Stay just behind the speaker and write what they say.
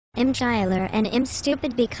I'm Tyler and I'm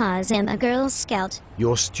stupid because I'm a Girl Scout.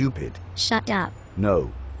 You're stupid. Shut up.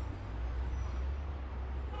 No.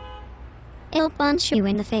 I'll punch you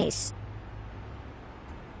in the face.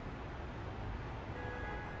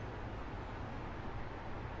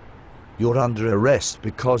 You're under arrest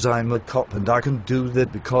because I'm a cop and I can do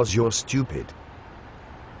that because you're stupid.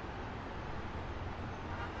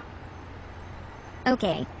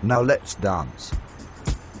 Okay. Now let's dance.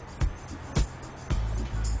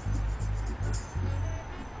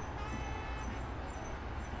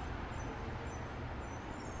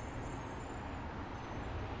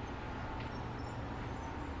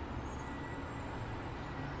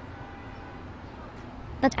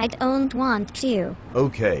 But I don't want to.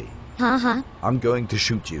 Okay. Haha. I'm going to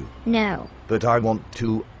shoot you. No. But I want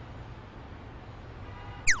to.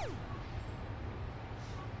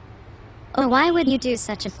 Oh, why would you do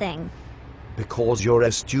such a thing? Because you're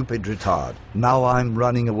a stupid retard. Now I'm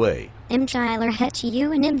running away. I'm Tyler het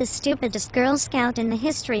you and I'm the stupidest Girl Scout in the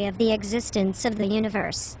history of the existence of the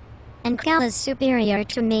universe. And calh is superior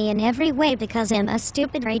to me in every way because I'm a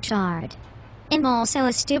stupid retard. I'm also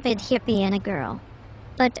a stupid hippie and a girl.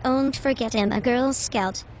 But don't forget I'm a Girl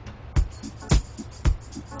Scout.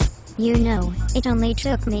 You know, it only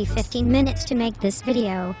took me 15 minutes to make this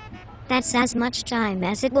video. That's as much time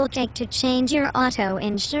as it will take to change your auto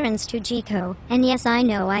insurance to GEICO. And yes, I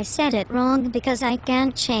know I said it wrong because I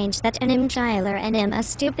can't change that and I'm Tyler and I'm a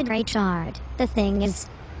stupid retard. The thing is,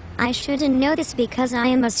 I shouldn't know this because I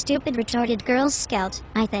am a stupid retarded Girl Scout.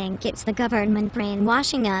 I think it's the government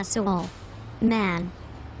brainwashing us all. Man.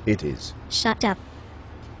 It is. Shut up.